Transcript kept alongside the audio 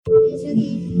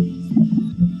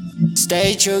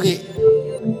Stay chuggy.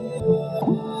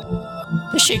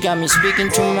 This shit got me speaking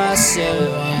to myself.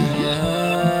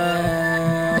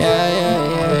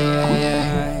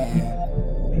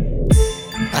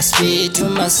 I speak to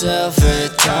myself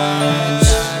at times.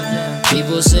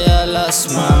 People say I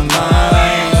lost my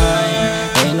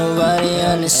mind. Ain't nobody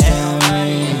understand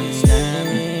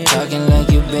me. Talking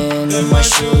like you been in my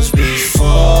shoes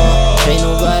before. Ain't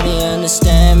nobody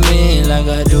understand me like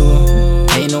I do.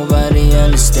 Ain't nobody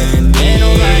understand me.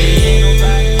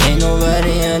 Ain't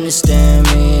nobody understand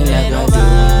me like I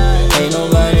do. Ain't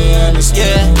nobody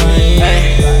understand me.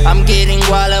 Hey, I'm getting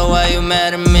guala, why you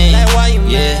mad at me?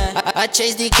 Yeah, I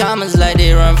chase these commas like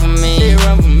they run from me.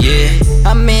 Yeah,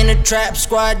 I'm in a trap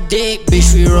squad dick,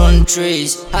 bitch, we rollin'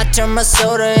 trees. I turn my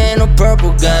soda into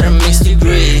purple, got a mixed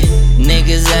degree.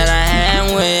 Niggas that I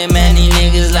hang with, many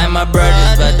niggas like my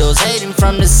brothers, but those hating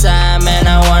from the side, man,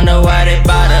 I wonder why they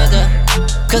bother.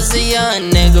 Cause a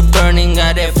young nigga burning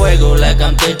got that fuego like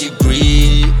I'm 30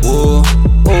 degrees. Whoa,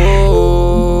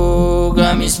 oh,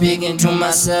 got me speaking to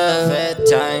myself at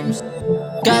times.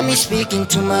 Got me speaking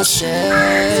to myself.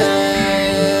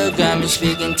 Got me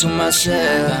speaking to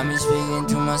myself. Got me speaking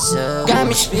to myself. Got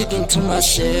me speaking to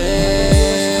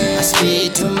myself. I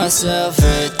speak to myself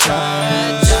at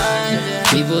times.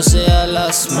 People say I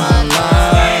lost my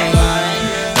mind.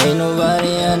 Ain't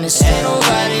nobody understand. Ain't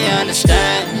nobody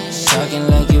understand. Talking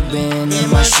like you been in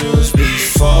my shoes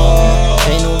before.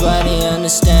 Ain't nobody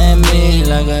understand me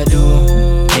like I do.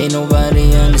 Ain't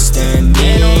nobody understand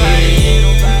me.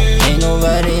 Ain't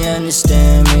nobody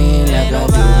understand me like I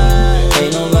do.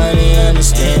 Ain't nobody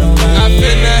understand me. I'm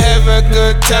finna have a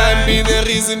good time, be the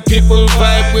reason people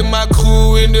vibe with my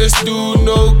crew in the stew.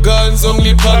 No guns,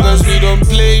 only poggers, we don't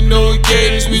play no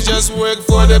games. We just work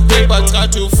for the paper, try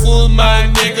to fool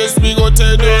my niggas. We gon'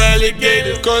 turn no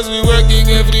alligators, cause we working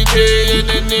every day. And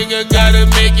the nigga gotta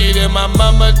make it. And my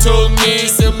mama told me,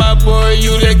 say my boy,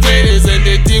 you the greatest. And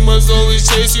the demons always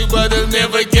chase you, but they'll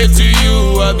never get to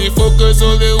you. I be focused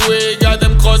all the way, got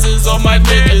them crosses on my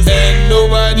necklace. And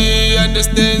nobody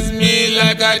understands me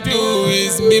like I do.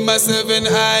 It's me, myself and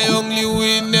I, only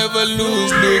win, never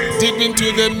lose. Look deep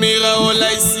into the mirror, all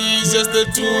I see is just the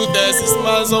truth. There's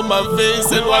smiles on my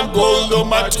face and one gold on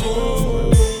my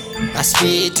tooth. I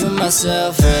speak to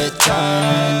myself at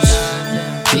times.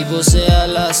 People say I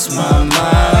lost my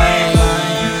mind.